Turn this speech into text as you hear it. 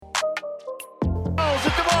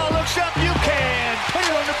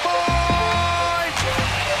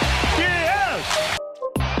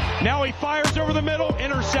fires over the middle,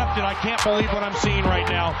 intercepted. I can't believe what I'm seeing right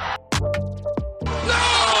now. No!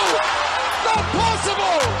 Not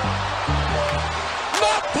possible!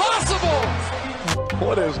 Not possible!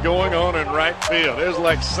 What is going on in right field? There's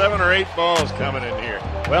like 7 or 8 balls coming in here.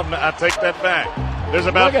 Well, I take that back. There's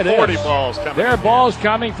about 40 balls coming. There are balls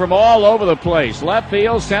coming from all over the place. Left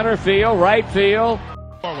field, center field, right field.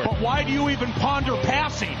 But why do you even ponder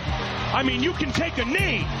passing? I mean, you can take a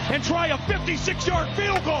knee and try a 56-yard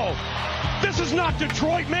field goal. This is not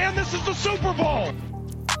Detroit, man. This is the Super Bowl.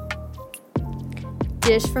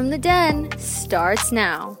 Dish from the Den starts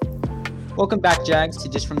now. Welcome back, Jags, to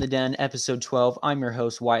Dish from the Den, episode 12. I'm your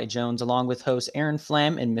host, Wyatt Jones, along with hosts Aaron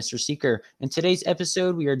Flam and Mr. Seeker. In today's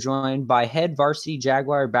episode, we are joined by head varsity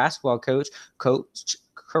Jaguar basketball coach, Coach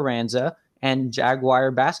Carranza, and Jaguar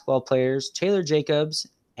basketball players Taylor Jacobs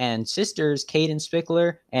and sisters Caden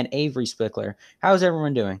Spickler and Avery Spickler. How's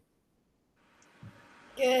everyone doing?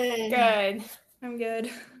 Good. I'm good.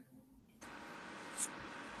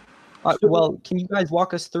 Well, can you guys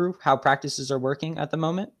walk us through how practices are working at the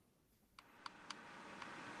moment?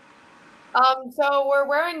 So we're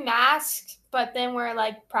wearing masks, but then we're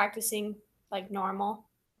like practicing like normal.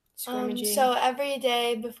 So every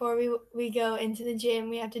day before we go into the gym,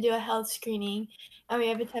 we have to do a health screening and we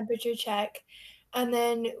have a temperature check. And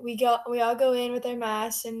then we all go in with our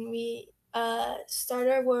masks and we start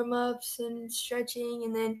our warm-ups and stretching,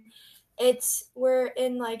 and then we're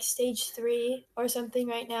in like stage 3 or something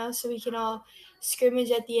right now, so we can all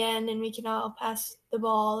scrimmage at the end and we can all pass the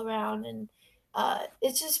ball around, and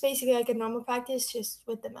it's just basically like a normal practice, just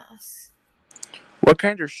with the masks. What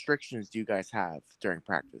kind of restrictions do you guys have during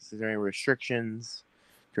practice? Is there any restrictions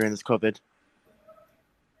during this COVID?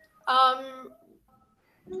 Not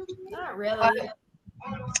really.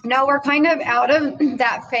 No, we're kind of out of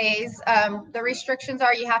that phase. The restrictions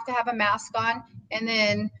are you have to have a mask on, and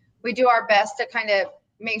then we do our best to kind of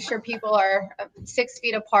make sure people are 6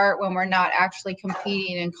 feet apart when we're not actually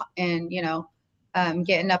competing and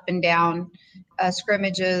getting up and down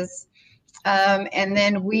scrimmages. And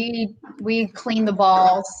then we clean the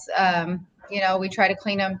balls. We try to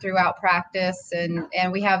clean them throughout practice, and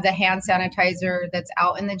we have the hand sanitizer that's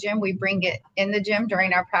out in the gym. We bring it in the gym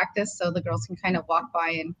during our practice so the girls can kind of walk by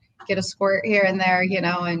and get a squirt here and there,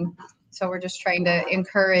 and so we're just trying to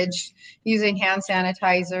encourage using hand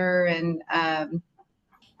sanitizer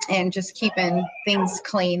and just keeping things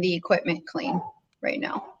clean, the equipment clean right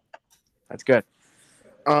now. That's good.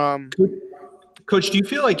 Coach, do you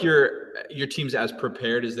feel like your team's as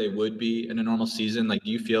prepared as they would be in a normal season? Like,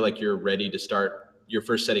 do you feel like you're ready to start your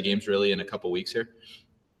first set of games really in a couple weeks here?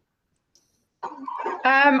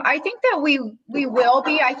 I think that we will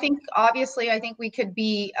be. I think we could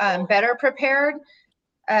be better prepared.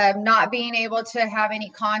 Not being able to have any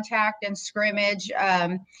contact and scrimmage,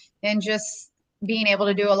 and just being able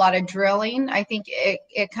to do a lot of drilling. I think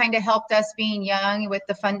it kind of helped us being young with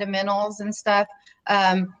the fundamentals and stuff.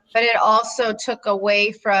 But it also took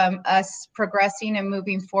away from us progressing and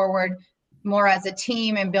moving forward more as a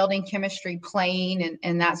team and building chemistry, playing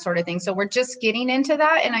and that sort of thing. So we're just getting into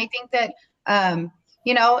that. And I think that,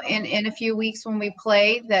 in a few weeks when we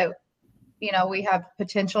play that, we have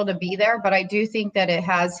potential to be there. But I do think that it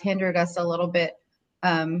has hindered us a little bit,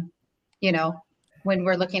 when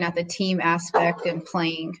we're looking at the team aspect and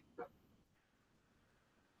playing.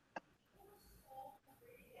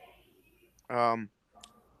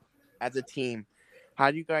 As a team, how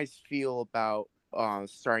do you guys feel about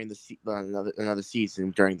starting another season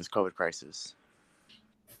during this COVID crisis?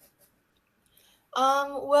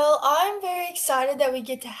 Well, I'm very excited that we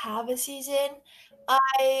get to have a season.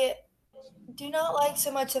 I do not like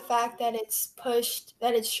so much the fact that it's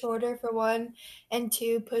shorter for 1, and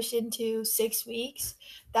 2 pushed into 6 weeks.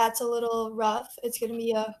 That's a little rough. It's going to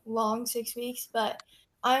be a long 6 weeks, but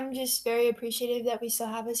I'm just very appreciative that we still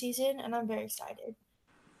have a season, and I'm very excited.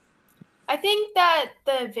 I think that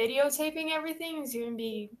the videotaping everything is going to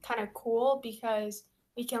be kind of cool because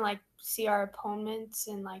we can like see our opponents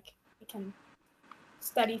and like we can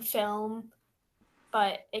study film,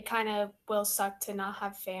 but it kind of will suck to not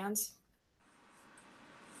have fans.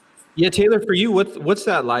 Yeah, Taylor, for you, what's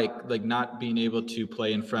that like not being able to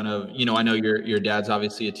play in front of, I know your dad's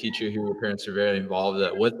obviously a teacher who your parents are very involved.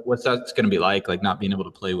 What's that going to be like not being able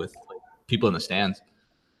to play with people in the stands?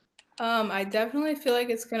 I definitely feel like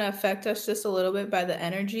it's going to affect us just a little bit by the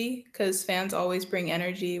energy, because fans always bring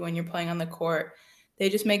energy when you're playing on the court. They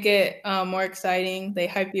just make it more exciting. They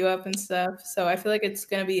hype you up and stuff. So I feel like it's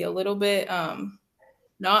going to be a little bit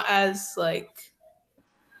not as like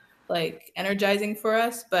energizing for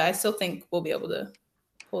us, but I still think we'll be able to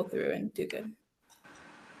pull through and do good.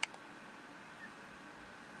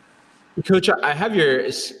 Coach, I have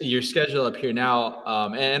your schedule up here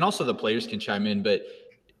now, and also the players can chime in. But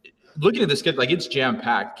looking at the schedule, like it's jam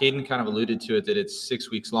packed. Caden kind of alluded to it that it's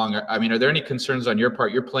 6 weeks long. I mean, are there any concerns on your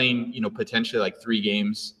part? You're playing, potentially like 3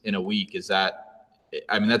 games in a week. Is that?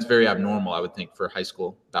 I mean, that's very abnormal, I would think, for high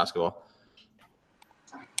school basketball.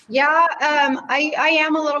 Yeah, I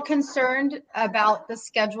am a little concerned about the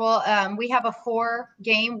schedule. We have a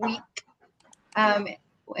 4-game week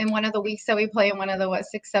in one of the weeks that we play, in one of the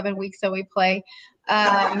 6-7 weeks that we play,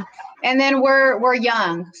 and then we're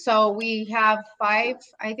young, so we have 5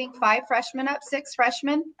 freshmen up, 6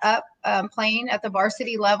 freshmen up playing at the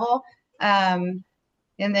varsity level, and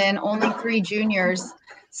then only 3 juniors.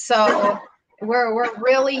 So we're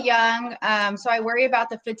really young, so I worry about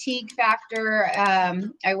the fatigue factor.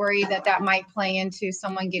 I worry that might play into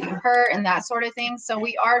someone getting hurt and that sort of thing. So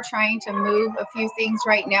we are trying to move a few things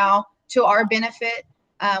right now to our benefit.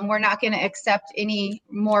 We're not going to accept any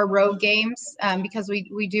more road games because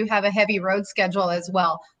we do have a heavy road schedule as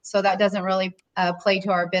well. So that doesn't really play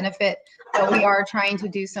to our benefit. But we are trying to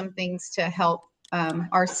do some things to help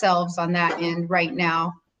ourselves on that end right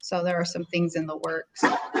now. So there are some things in the works.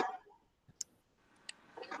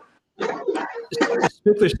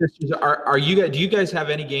 Spickler sisters, do you guys have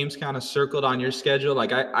any games kind of circled on your schedule?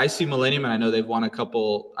 Like I see Millennium, and I know they've won a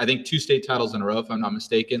couple, I think 2 state titles in a row, if I'm not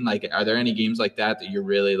mistaken. Like, are there any games like that you're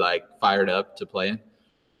really like fired up to play in?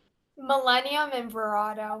 Millennium and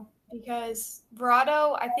Verado, because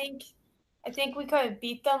Verado, I think we could have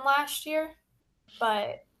beat them last year,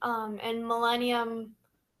 but and Millennium,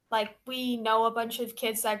 like we know a bunch of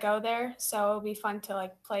kids that go there, so it'll be fun to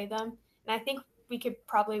like play them, and I think we could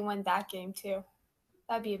probably win that game too.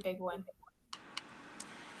 That'd be a big win.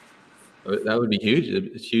 That would be huge.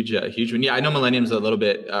 It's huge win. Yeah, I know Millennium's a little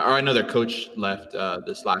bit, or I know their coach left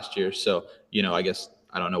this last year, so I guess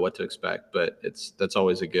I don't know what to expect, but that's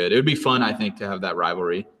always it would be fun, I think, to have that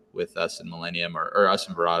rivalry with us and Millennium or us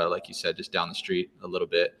and Verado, like you said, just down the street a little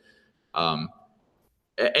bit.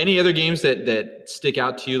 Any other games that stick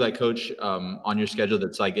out to you, like Coach, on your schedule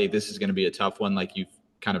that's like, hey, this is going to be a tough one, like you've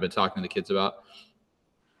kind of been talking to the kids about?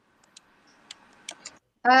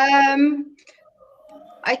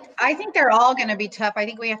 I think they're all going to be tough. I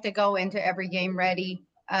think we have to go into every game ready.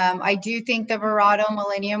 I do think the Verado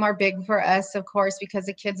Millennium are big for us, of course, because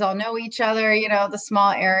the kids all know each other, the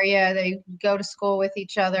small area, they go to school with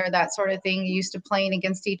each other, that sort of thing, used to playing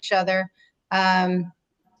against each other.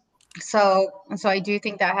 So I do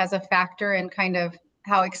think that has a factor in kind of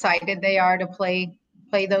how excited they are to play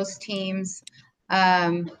those teams.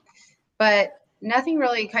 But nothing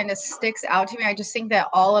really kind of sticks out to me. I just think that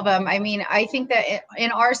all of them, I think that in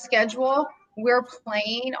our schedule, we're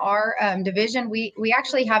playing our division. We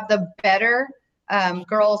actually have the better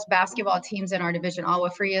girls basketball teams in our division. Agua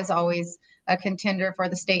Fria is always a contender for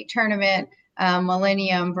the state tournament,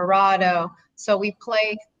 Millennium, Verado. So we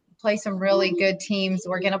play some really good teams.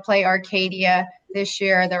 We're going to play Arcadia this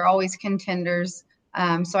year. They're always contenders.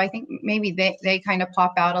 So I think maybe they kind of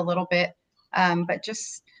pop out a little bit. But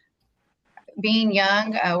just being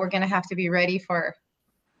young, we're going to have to be ready for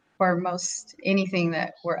most anything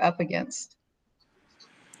that we're up against.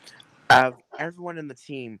 Everyone in the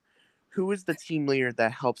team, who is the team leader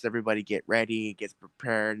that helps everybody get ready, gets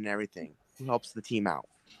prepared and everything? Who helps the team out?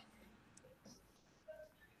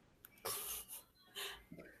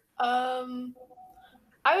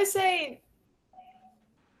 I would say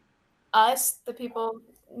us, the people,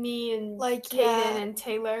 me and like Kaden and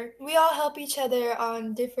Taylor. We all help each other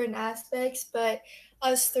on different aspects, but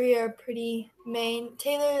us 3 are pretty main.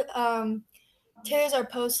 Taylor's our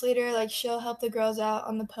post leader. Like, she'll help the girls out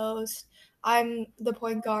on the post. I'm the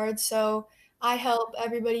point guard, so I help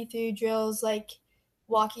everybody through drills, like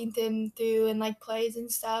walking them through and like plays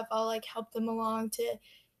and stuff. I'll like help them along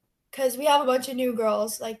because we have a bunch of new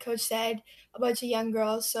girls, like Coach said, a bunch of young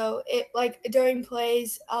girls. So it like during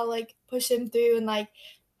plays, I'll like push them through and like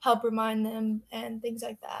help remind them and things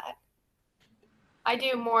like that. I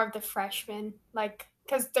do more of the freshmen, like,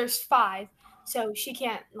 because there's 5, so she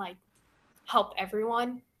can't like help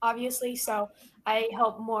everyone, obviously. So I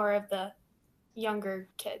help more of the younger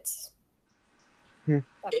kids.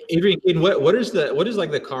 Avery and Caden, what is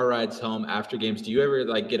like the car rides home after games? Do you ever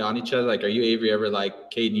like get on each other? Like, are you Avery ever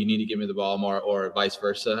like, Caden, you need to give me the ball more, or vice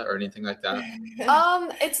versa, or anything like that?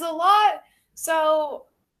 It's a lot. So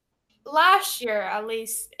last year, at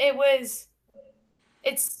least,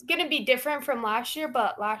 it's gonna be different from last year,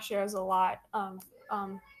 but last year was a lot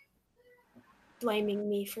blaming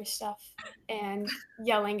me for stuff and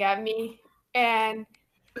yelling at me,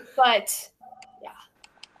 but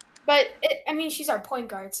she's our point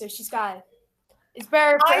guard, so she's got It's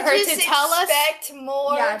better for her I to tell us. expect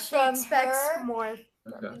more She from expects her more.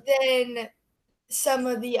 than some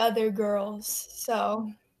of the other girls.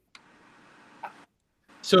 So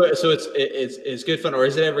it's good fun, or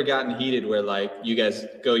has it ever gotten heated where like you guys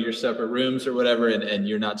go your separate rooms or whatever, and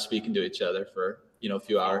you're not speaking to each other for a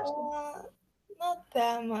few hours? Not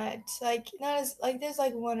that much. Like not as like there's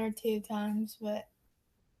like 1 or 2 times, but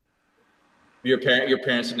Your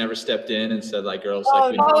parents have never stepped in and said like, girls,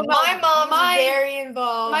 my mom's very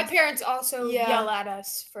involved. My parents also yell at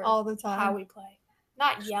us for all the time how we play.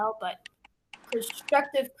 Not yell, but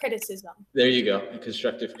constructive criticism. There you go,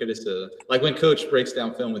 constructive criticism. Like when coach breaks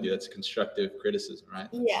down film with you, that's constructive criticism, right?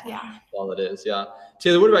 Yeah. That's all it is. Yeah.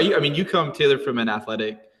 Taylor, what about you? I mean, you come, Taylor, from an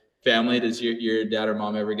athletic family. Does your dad or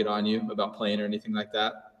mom ever get on you about playing or anything like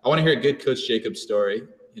that? I want to hear a good Coach Jacobs story.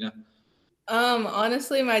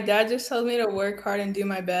 Honestly, my dad just told me to work hard and do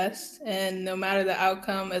my best, and no matter the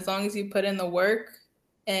outcome, as long as you put in the work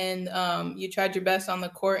and you tried your best on the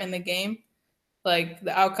court in the game, like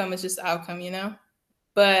the outcome is just the outcome,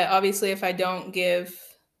 But obviously, if I don't give,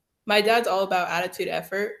 my dad's all about attitude,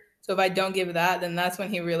 effort. So if I don't give that, then that's when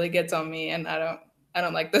he really gets on me, and I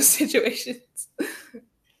don't like those situations.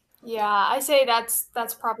 Yeah, I say that's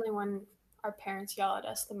probably when our parents yell at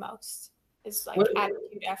us the most. Is like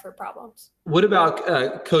attitude, effort problems. What about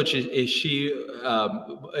Coach? Is she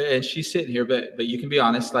and she's sitting here, but you can be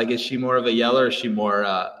honest. Like, is she more of a yeller, or is she more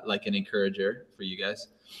like an encourager for you guys?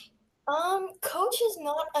 Coach is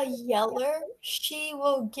not a yeller. She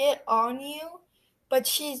will get on you, but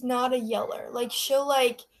she's not a yeller. Like she'll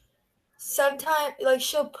sometimes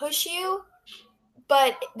she'll push you,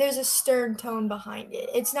 but there's a stern tone behind it.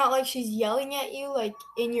 It's not like she's yelling at you like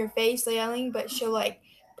in your face, yelling, but she'll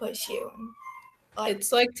push you.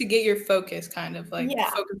 It's like to get your focus, kind of like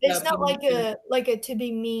it's not like a to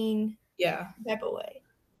be mean type of way.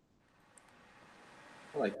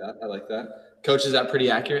 I like that. Coach, is that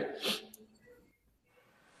pretty accurate?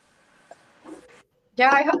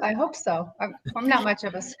 Yeah, I hope so. I'm not much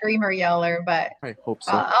of a screamer yeller, but I hope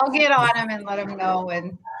so. I'll get on them and let them know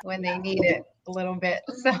when they need it a little bit.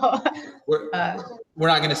 So we're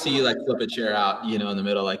not going to see you flip a chair out, in the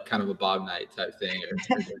middle, like kind of a Bob Knight type thing or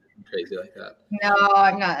crazy like that. No,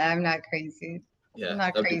 I'm not crazy. Yeah, I'm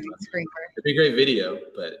not crazy screamer. It'd be a great video,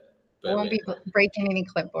 but I won't be breaking any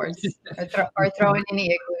clipboards or throwing any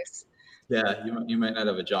igloos. Yeah, you might not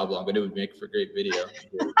have a job long, but it would make for a great video.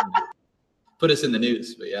 Put us in the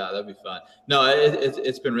news, but yeah, that'd be fun. No,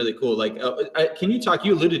 it's been really cool. Can you talk?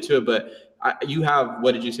 You alluded to it, but you have,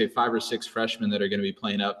 what did you say, 5 or 6 freshmen that are going to be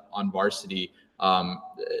playing up on varsity.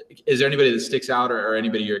 Is there anybody that sticks out, or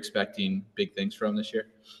anybody you're expecting big things from this year?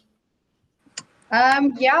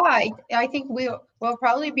 Yeah, I think we'll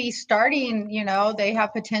probably be starting. They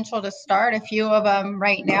have potential to start a few of them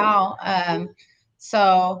right now.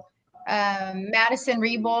 Madison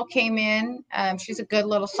Reboel came in. She's a good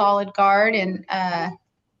little solid guard, and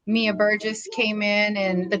Mia Burgess came in,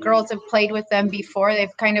 and the girls have played with them before.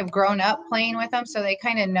 They've kind of grown up playing with them, so they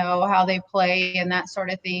kind of know how they play and that sort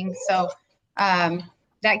of thing. So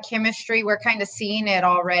that chemistry, we're kind of seeing it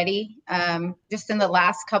already, just in the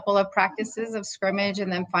last couple of practices of scrimmage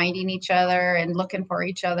and then finding each other and looking for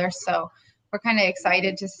each other. So we're kind of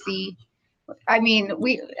excited to see. I mean,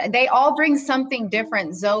 they all bring something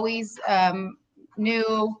different. Zoe's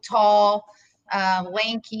new, tall,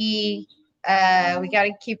 lanky. We got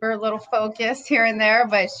to keep her a little focused here and there,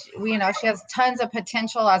 but she has tons of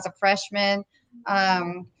potential as a freshman.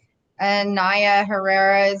 And Naya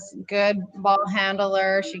Herrera's good ball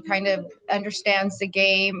handler. She kind of understands the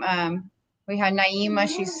game. We had Naima.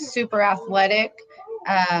 She's super athletic.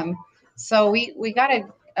 So we got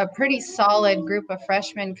a pretty solid group of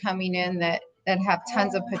freshmen coming in that have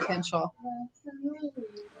tons of potential.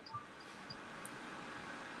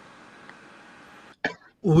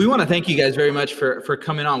 Well, we want to thank you guys very much for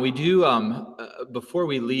coming on. We do, before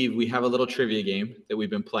we leave, we have a little trivia game that we've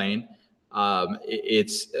been playing.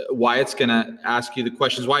 It's Wyatt's going to ask you the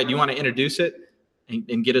questions. Wyatt, do you want to introduce it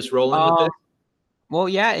and get us rolling with it? Well,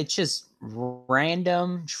 yeah, it's just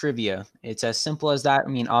random trivia. It's as simple as that. I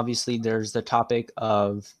mean, obviously there's the topic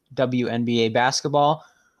of WNBA basketball,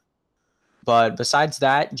 but besides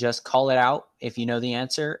that, just call it out if you know the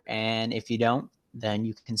answer. And if you don't, then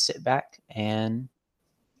you can sit back and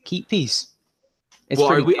keep peace.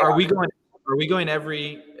 Are we going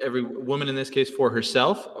every woman in this case for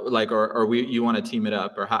herself, or you want to team it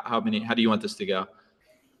up, or how do you want this to go?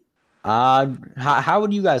 How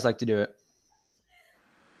would you guys like to do it?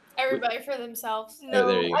 Everybody for themselves. No,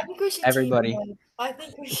 there you go. I think we should Everybody. team it up. I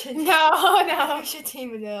think we should. No, we should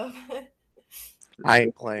team it up. I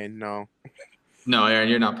ain't playing, no. No, Aaron,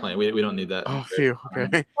 you're not playing. We don't need that. Oh, phew.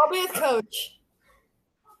 Okay. I'll be with Coach.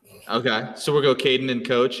 Okay, so we'll go Caden and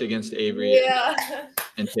Coach against Avery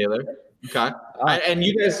and Taylor. Okay, and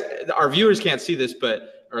you guys, our viewers can't see this,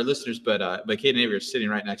 but our listeners, but Caden and Avery are sitting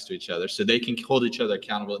right next to each other, so they can hold each other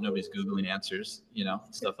accountable. That nobody's Googling answers,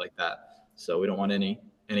 stuff like that. So we don't want any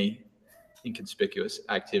inconspicuous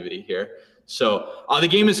activity here. So the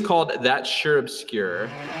game is called That's Sure Obscure.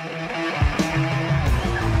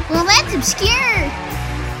 Well, that's obscure.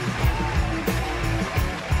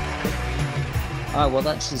 All right, well,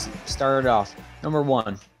 let's just start it off. Number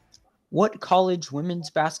 1. What college women's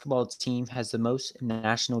basketball team has the most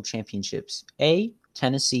national championships? A,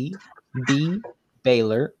 Tennessee. B,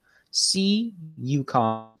 Baylor. C,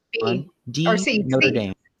 UConn. D, Notre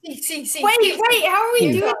Dame. Wait, how are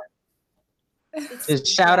we doing? Just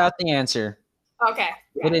shout out the answer. Okay.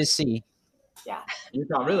 It is C. Yeah.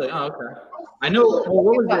 UConn, really? Oh, okay. I know. Well,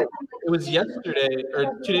 what was it? It was yesterday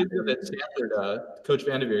or 2 days ago that Stanford, Coach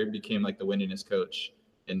Vanderveer became like the winningest coach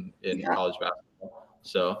in college basketball.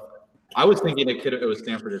 So I was thinking it was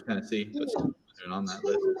Stanford or Tennessee, but on that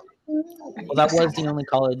list. Well, that was the only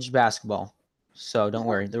college basketball. So don't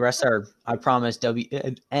worry. The rest are, I promise,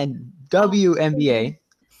 WNBA.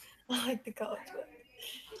 I like the college one.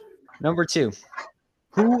 Number 2.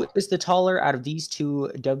 Who is the taller out of these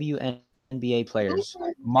two WNBA players?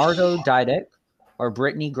 Margot Didek or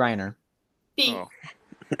Brittany Griner? B. Oh.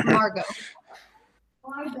 Margot.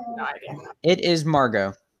 It is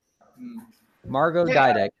Margot. Margot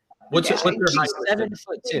Didek. What's her height? She's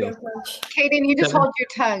 7'2". Kaden, you just hold your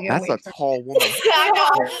tongue. That's a tall woman. I know.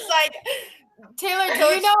 I'm just like, Taylor, do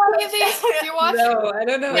you know any of these? Do you watch? No, I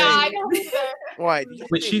don't know. Yeah, I don't either. Why? Did you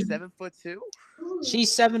Wait, say she's 7'2"?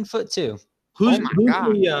 She's 7'2". Who's God.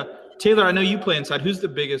 the Taylor? I know you play inside. Who's the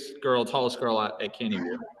biggest girl, tallest girl at Candy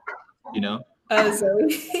View? You know? Zoe.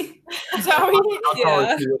 Zoe. How tall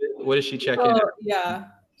is she? What is she checking? Oh, yeah.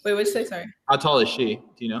 Wait, what'd you say? Sorry. How tall is she?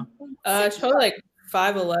 Do you know? She's probably like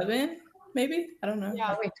 5'11", maybe. I don't know.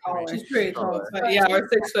 Yeah, she's pretty tall. Yeah, or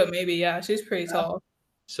 6 foot maybe. Yeah, she's pretty tall.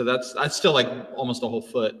 So that's still like almost a whole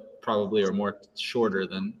foot, probably, or more shorter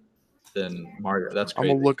than Margaret. That's I'm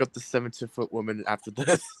crazy. gonna look up the 7'2" woman after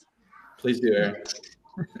this. Please do, Aaron.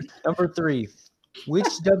 Number 3. Which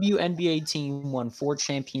WNBA team won 4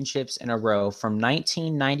 championships in a row from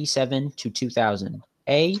 1997 to 2000?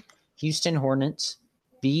 A, Houston Hornets.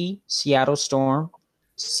 B, Seattle Storm.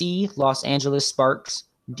 C, Los Angeles Sparks.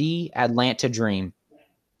 D, Atlanta Dream.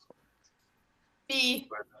 B.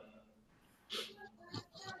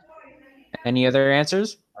 Any other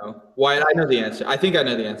answers? Oh. Wyatt, I know the answer. I think I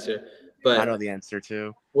know the answer. But I know the answer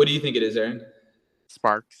too. What do you think it is, Aaron?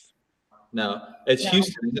 Sparks. No, it's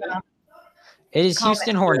Houston. Isn't it? It is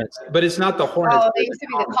Houston Hornets. But it's not the Hornets. Oh, they used to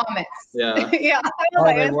be the Comets. Yeah. Yeah. Oh,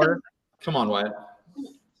 they were? Come on, Wyatt.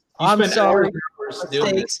 I'm sorry.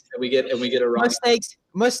 Doing this, and we get it wrong.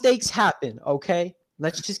 Mistakes happen, okay?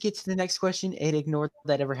 Let's just get to the next question and ignore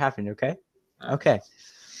that ever happened, okay? Okay.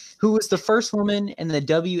 Who was the first woman in the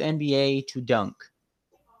WNBA to dunk?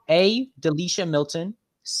 A, Delisha Milton.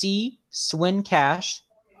 C, Swin Cash.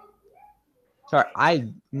 Sorry,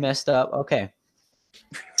 I messed up. Okay.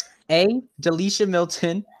 A, Delisha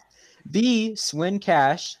Milton. B, Swin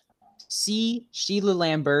Cash. C, Sheila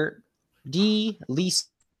Lambert. D, Lisa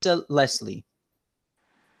Leslie.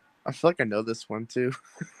 I feel like I know this one too.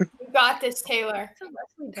 You got this, Taylor. I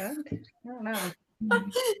don't know.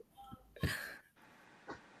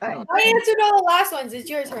 I answered all the last ones. It's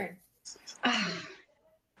your turn.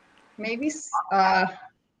 Maybe. I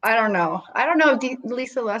don't know. I don't know if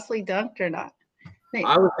Lisa Leslie dunked or not. Maybe.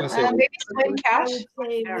 I was gonna say maybe Swin Cash.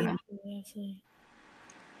 I don't know.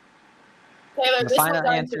 Taylor, The final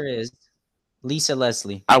answer is Lisa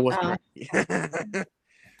Leslie. I was right.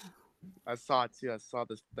 I saw it too. I saw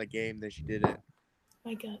the game that she did it.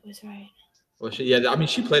 My gut was right. Well,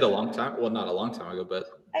 she played a long time. Well, not a long time ago, but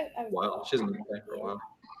a while. She hasn't been playing for a while.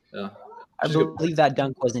 Yeah. I believe that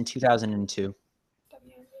dunk was in 2002.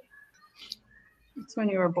 That's when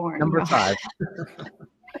you were born. Number 5.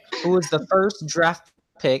 Who was the first draft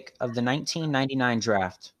pick of the 1999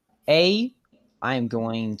 draft? A, I am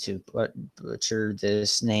going to butcher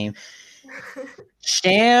this name.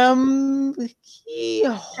 Shamki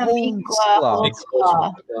Holmesclaw.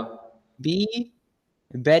 B,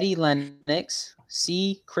 Betty Lennox.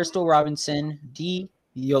 C, Crystal Robinson. D,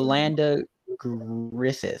 Yolanda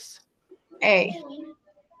Griffith. A.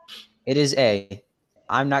 It is A.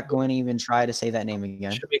 I'm not going to even try to say that name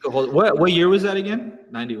again. What year was that again?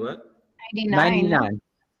 90 what? 99.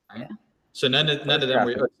 Yeah. So none of them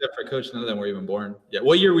were, except for Coach, none of them were even born. Yeah.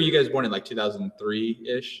 What year were you guys born in? Like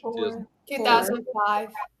 2003-ish? 2005.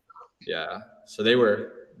 Yeah. So they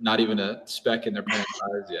were not even a speck in their parents'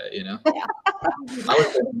 eyes yet, Yeah. I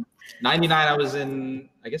was in 99. I was in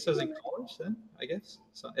college then, I guess.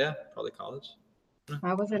 So yeah, probably college.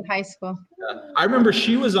 I was in high school. Yeah. I remember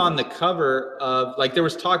she was on the cover of, like, there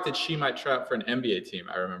was talk that she might try out for an NBA team.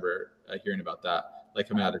 I remember hearing about that, like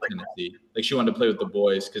coming out of Tennessee. Like she wanted to play with the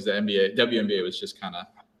boys because the WNBA was just kind of,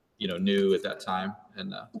 new at that time.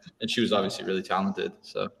 And she was obviously really talented.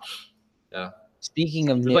 So, yeah. Speaking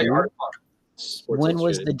of new, like when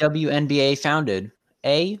was the WNBA founded?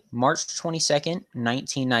 A, March 22nd,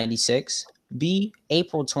 1996. B,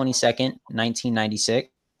 April 22nd, 1996.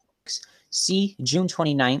 C, June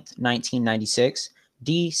 29th, 1996.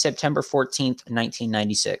 D, September 14th,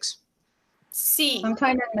 1996. C.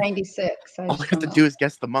 Sometime in 96. All we have to do is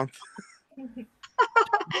guess the month. I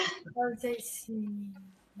would say C.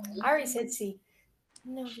 I already said C.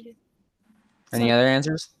 No, we didn't. Any other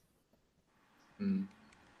answers?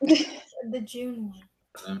 The June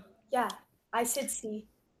one. Yeah, I said C,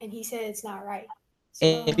 and he said it's not right.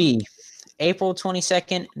 So. B, April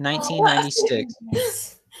 22nd,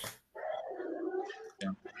 1996.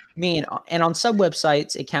 And on some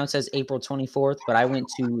websites, it counts as April 24th, but I went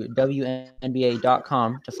to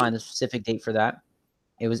WNBA.com to find the specific date for that.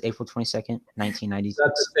 It was April 22nd, 1996. Is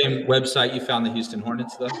that the same website you found the Houston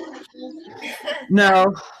Hornets, though?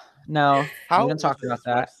 No. How we don't talk about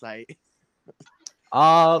that. Website?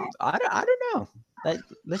 I don't know.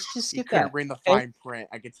 Let's just skip that. Read the fine print.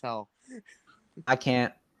 I could tell. I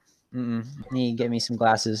can't. Need to get me some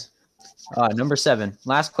glasses. Number 7.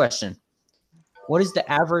 Last question. What is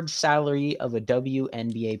the average salary of a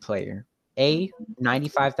WNBA player? A,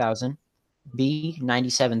 $95,000. B,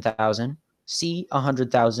 $97,000. C,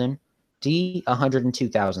 $100,000. D,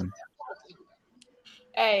 $102,000.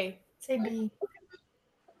 A. Say B.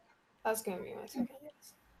 That's gonna be my second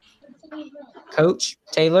guess. Coach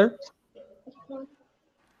Taylor.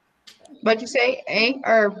 What'd you say? A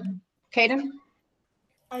or Kaden?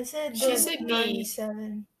 I said She said B.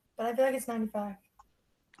 97, but I feel like it's 95.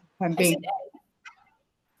 I'm I B. said A.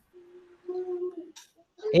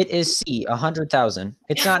 It is C, 100,000.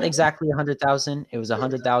 It's not exactly 100,000. It was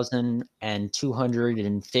 100,000 and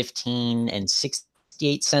 215 and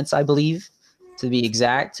 68 cents, I believe, to be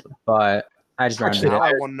exact. But I just rounded it Now up.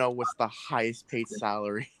 I want to know what's the highest paid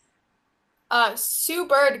salary. Sue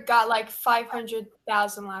Bird got like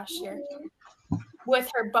 500,000 last year with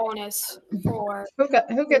her bonus for. Who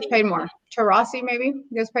gets paid more? Tarasi maybe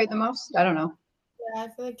gets paid the most. I don't know. Yeah, I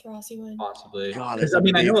feel like Tarasi would. Possibly. God, there's a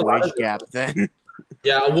big wage gap then.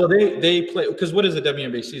 Yeah, well, they play, because what is the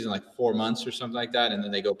WNBA season, like 4 months or something like that, and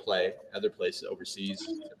then they go play other places overseas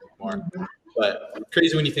more. But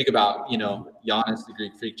crazy when you think about, Giannis, the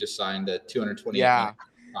Greek Freak, just signed a $228 million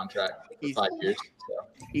contract for 5 years. So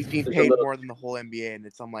he's being paid more than the whole NBA, and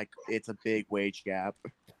it's a big wage gap.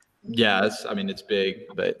 Yeah, it's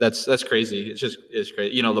big, but that's crazy. It's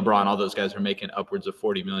crazy. LeBron, all those guys are making upwards of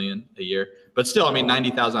 $40 million a year. But still,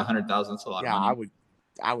 90,000, 100,000, it's a lot of money.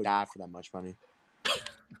 I would die for that much money.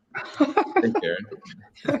 Thank you, Aaron.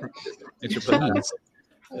 Thanks for putting that.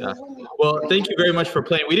 Yeah. Well, thank you very much for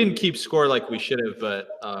playing. We didn't keep score like we should have, but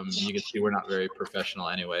you can see we're not very professional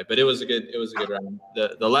anyway. But it was a good round.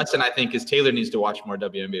 The lesson, I think, is Taylor needs to watch more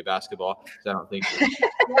WNBA basketball. I don't think.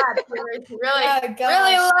 Really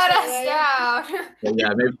let us down. But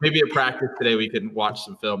yeah, maybe at practice today we can watch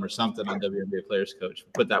some film or something on WNBA Players Coach.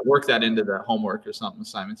 Work that into the homework or something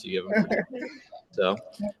assignments you give them. So,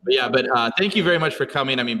 but thank you very much for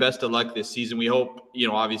coming. Best of luck this season. We hope,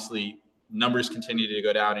 obviously, numbers continue to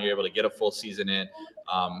go down and you're able to get a full season in.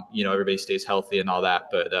 Everybody stays healthy and all that.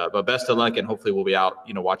 But best of luck, and hopefully we'll be out,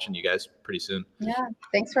 watching you guys pretty soon. Yeah.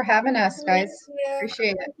 Thanks for having us, guys.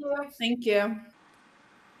 Appreciate it. Thank you.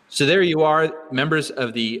 So there you are, members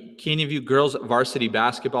of the Canyon View girls varsity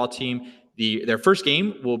basketball team. Their first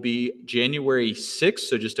game will be January 6th,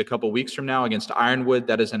 so just a couple weeks from now, against Ironwood.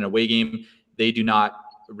 That is an away game. They do not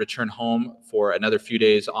return home for another few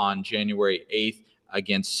days on January 8th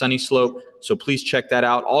against Sunny Slope. So please check that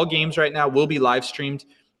out. All games right now will be live streamed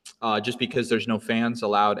just because there's no fans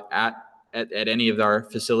allowed at any of our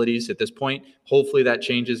facilities at this point. Hopefully that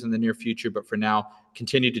changes in the near future. But for now,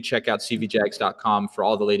 continue to check out cvjags.com for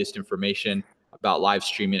all the latest information about live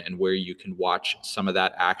streaming and where you can watch some of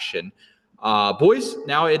that action. Boys,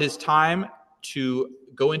 now it is time to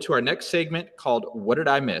go into our next segment called What Did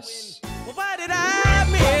I Miss? What did I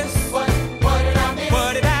miss? What did I miss?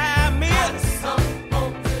 What did I miss?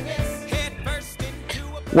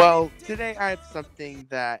 Well, today I have something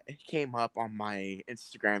that came up on my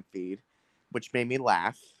Instagram feed, which made me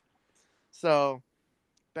laugh. So,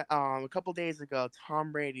 a couple days ago,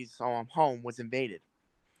 Tom Brady's home was invaded.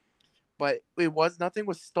 but nothing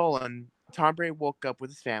was stolen. Tom Brady woke up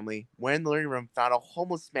with his family, went in the living room, found a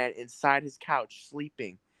homeless man inside his couch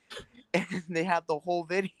sleeping, and they had the whole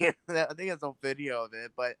video. I think there's a video of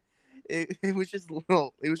it, but it was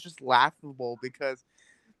just laughable because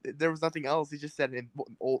there was nothing else. He just said an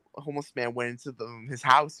old homeless man went into his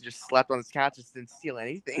house and just slept on his couch, just didn't steal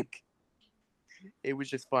anything. It was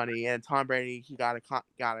just funny. And Tom Brady, he got a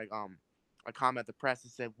comment at the press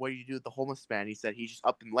and said, "What did you do with the homeless man?" He said he just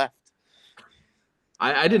up and left.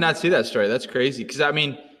 I did not see that story. That's crazy. Because I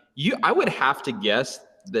mean, I would have to guess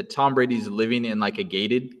that Tom Brady's living in like a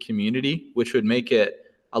gated community, which would make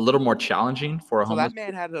it a little more challenging for a homeless. So that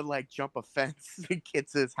man had to like jump a fence to get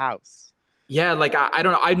to his house. Yeah, like I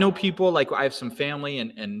don't know. I know people, like I have some family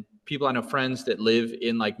and people, I know friends that live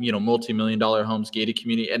in like, multi-million-dollar homes, gated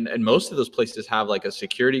community. And most of those places have like a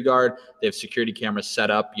security guard. They have security cameras set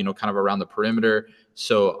up, kind of around the perimeter.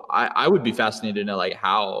 So I would be fascinated to know like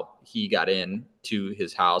how he got in to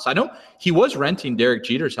his house. I know he was renting Derek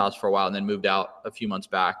Jeter's house for a while and then moved out a few months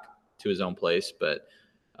back to his own place. But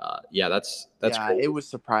that's crazy. It was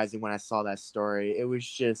surprising when I saw that story. It was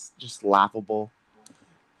just laughable.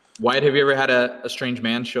 Wyatt, have you ever had a strange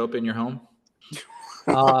man show up in your home?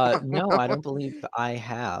 No, I don't believe I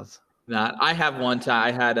have. I have one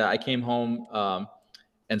time. I came home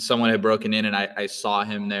and someone had broken in and I saw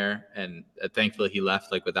him there, and thankfully he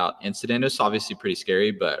left like without incident. It was obviously pretty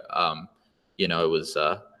scary, but it was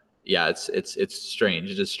it's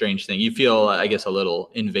strange. It's a strange thing. You feel, I guess, a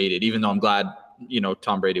little invaded, even though I'm glad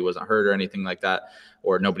Tom Brady wasn't hurt or anything like that,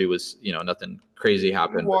 or nobody was, nothing crazy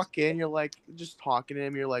happened. You walk in, you're like just talking to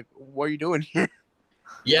him. You're like, "What are you doing here?"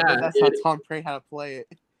 Yeah, that's how Tom Brady had to play it.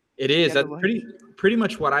 It is. That's pretty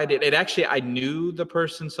much what I did. I knew the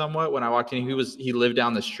person somewhat when I walked in. He lived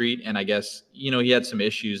down the street, and I guess he had some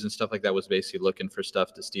issues and stuff like that. Was basically looking for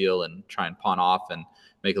stuff to steal and try and pawn off and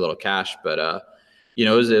make a little cash. But it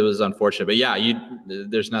was unfortunate. But yeah,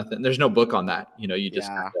 there's no book on that. You just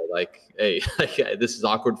have to like, hey, this is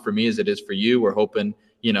awkward for me as it is for you. We're hoping,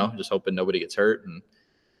 just hoping nobody gets hurt,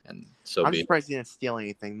 and so I'm surprised he didn't steal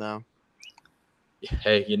anything though.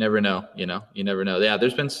 Hey, you never know. You never know. Yeah,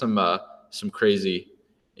 there's been some crazy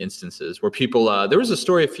instances where people. There was a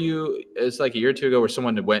story it's like a year or two ago where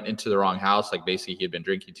someone went into the wrong house. Like basically, he had been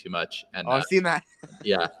drinking too much. And I've seen that.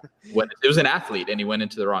 Yeah, it was an athlete, and he went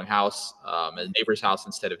into the wrong house, a neighbor's house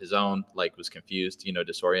instead of his own. Like was confused,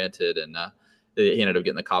 disoriented, and he ended up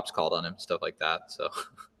getting the cops called on him, stuff like that. So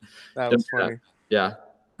that was funny. Yeah,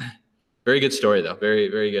 very good story though. Very,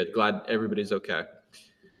 very good. Glad everybody's okay.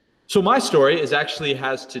 So my story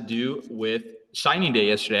has to do with signing day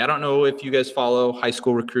yesterday. I don't know if you guys follow high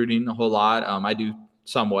school recruiting a whole lot. I do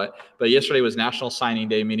somewhat, but yesterday was National Signing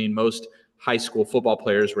Day, meaning most high school football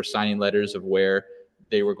players were signing letters of where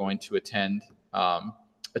they were going to attend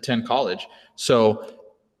college. So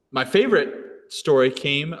my favorite story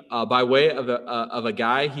came by way of a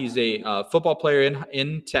guy. He's a football player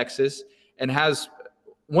in Texas and has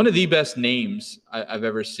one of the best names I've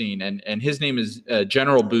ever seen, and his name is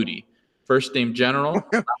General Booty. First name General,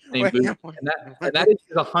 last name Booty, and that is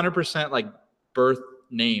 100% like birth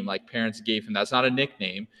name, like parents gave him. That's not a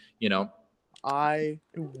nickname, I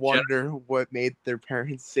wonder what made their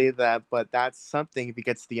parents say that, but that's something if he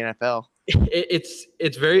gets to the NFL.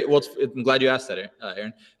 It's very well. I'm glad you asked that,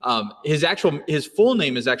 Aaron. His full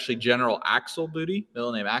name is actually General Axel Booty,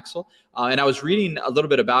 middle name Axel. And I was reading a little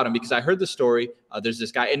bit about him because I heard the story. There's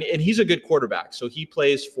this guy, and he's a good quarterback. So he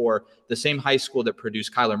plays for the same high school that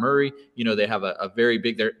produced Kyler Murray. They have a very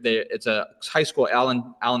big. It's a high school,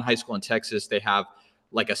 Allen High School in Texas. They have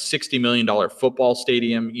like a $60 million football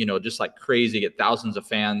stadium. Just like crazy. Get thousands of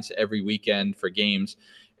fans every weekend for games.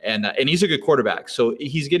 And he's a good quarterback. So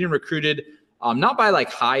he's getting recruited not by like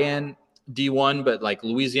high-end D1, but like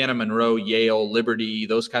Louisiana Monroe, Yale, Liberty,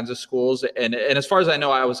 those kinds of schools. And as far as I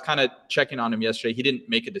know, I was kind of checking on him yesterday. He didn't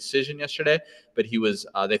make a decision yesterday, but he was.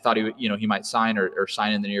 They thought he might sign or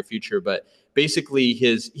sign in the near future. But basically,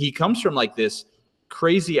 he comes from like this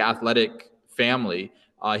crazy athletic family.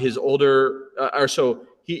 His older,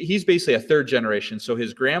 he's basically a third generation. So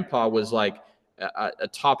his grandpa was like a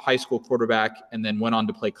top high school quarterback and then went on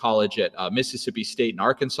to play college at Mississippi State and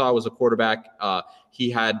Arkansas, was a quarterback. He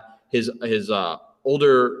had his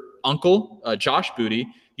older uncle, Josh Booty.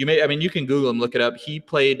 You can Google him, look it up. He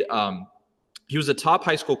played, he was a top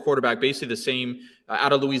high school quarterback, basically the same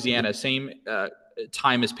out of Louisiana, same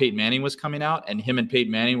time as Peyton Manning was coming out. And him and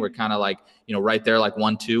Peyton Manning were kind of like, right there, like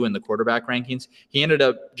 1-2 in the quarterback rankings. He ended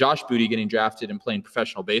up, Josh Booty, getting drafted and playing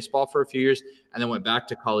professional baseball for a few years, and then went back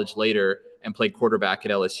to college later and played quarterback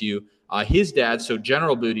at LSU. His dad, so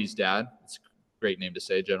General Booty's dad, it's great name to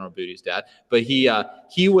say, General Booty's dad. But he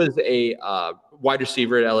was a wide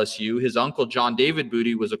receiver at LSU. His uncle, John David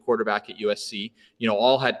Booty, was a quarterback at USC.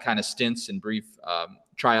 All had kind of stints and brief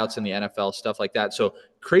tryouts in the NFL, stuff like that. So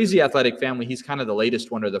crazy athletic family. He's kind of the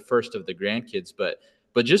latest one or the first of the grandkids.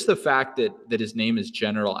 But just the fact that his name is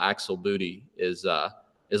General Axel Booty is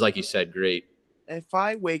like you said, great. If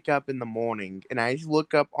I wake up in the morning and I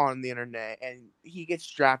look up on the internet and he gets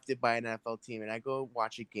drafted by an NFL team and I go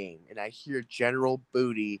watch a game and I hear General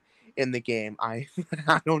Booty in the game, I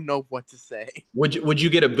don't know what to say. Would you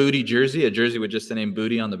get a Booty jersey? A jersey with just the name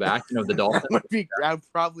Booty on the back, the Dolphins? I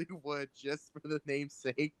probably would, just for the name's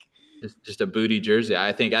sake. Just a Booty jersey.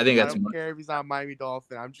 I think that's. I don't care if he's on Miami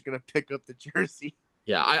Dolphin. I'm just gonna pick up the jersey.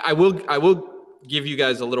 Yeah, I will give you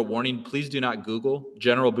guys a little warning. Please do not Google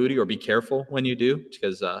General Booty, or be careful when you do,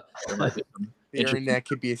 because there might be some the internet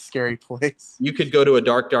could be a scary place. You could go to a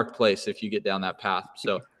dark place if you get down that path.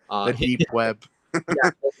 So the deep web. Yeah,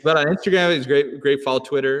 but on Instagram it's great follow.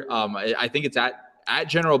 Twitter, I think it's at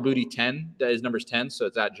General Booty 10. That is numbers 10, so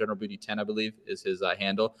it's at General Booty 10, I believe, is his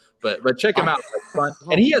handle. But check him out. It's fun.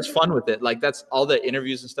 And he has fun with it. Like, that's all the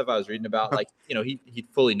interviews and stuff I was reading about. Like, he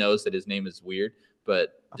fully knows that his name is weird.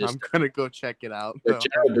 But I'm gonna go check it out.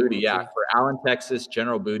 General Booty, yeah, for Allen, Texas,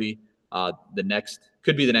 General Booty, could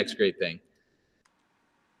be the next great thing.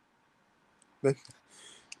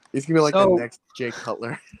 He's gonna be like the next Jay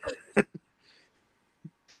Cutler.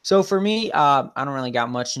 So for me, I don't really got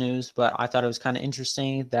much news, but I thought it was kind of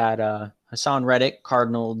interesting that Hassan Reddick,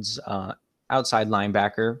 Cardinals outside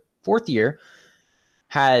linebacker, 4th year,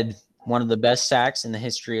 had one of the best sacks in the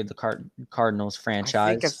history of the Cardinals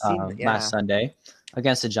franchise last Sunday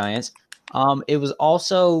against the Giants. It was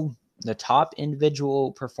also the top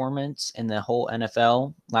individual performance in the whole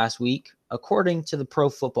NFL last week, according to the Pro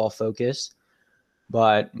Football Focus.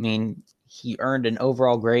 But, I mean, he earned an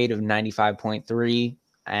overall grade of 95.3.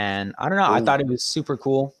 And I don't know. Ooh. I thought it was super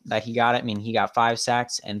cool that he got it. I mean, he got 5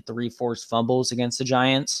 sacks and 3 forced fumbles against the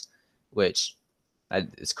Giants, which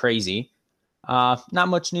is crazy. Not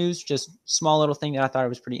much news, just small little thing that I thought it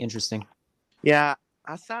was pretty interesting. Yeah,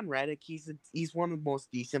 Hassan Reddick, he's one of the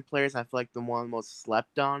most decent players. I feel like one of the most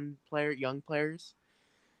slept on young players,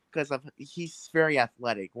 because he's very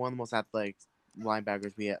athletic. One of the most athletic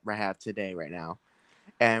linebackers we have today right now.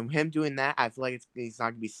 And him doing that, I feel like he's not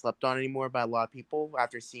going to be slept on anymore by a lot of people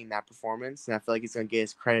after seeing that performance. And I feel like he's going to get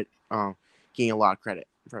his credit, getting a lot of credit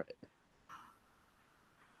for it.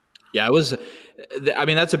 Yeah,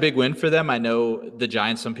 that's a big win for them. I know the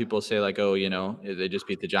Giants, some people say like, oh, they just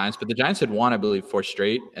beat the Giants. But the Giants had won, I believe, 4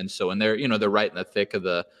 straight. And so, and they're right in the thick of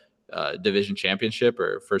the division championship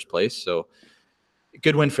or first place. So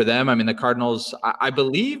good win for them. I mean, the Cardinals, I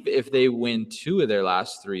believe if they win 2 of their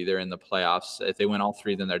last 3, they're in the playoffs. If they win all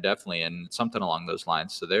 3, then they're definitely in, something along those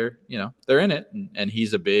lines. So they're in it. And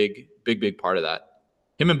he's a big part of that.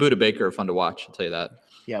 Him and Budda Baker are fun to watch, I'll tell you that.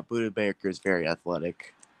 Yeah, Budda Baker is very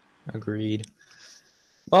athletic. Agreed.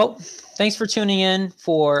 Well, thanks for tuning in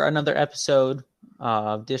for another episode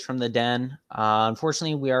of Dish from the Den.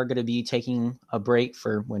 Unfortunately, we are going to be taking a break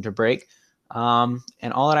for winter break.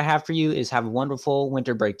 And all that I have for you is have a wonderful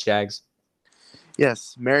winter break, Jags.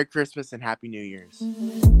 Yes. Merry Christmas and Happy New Year's.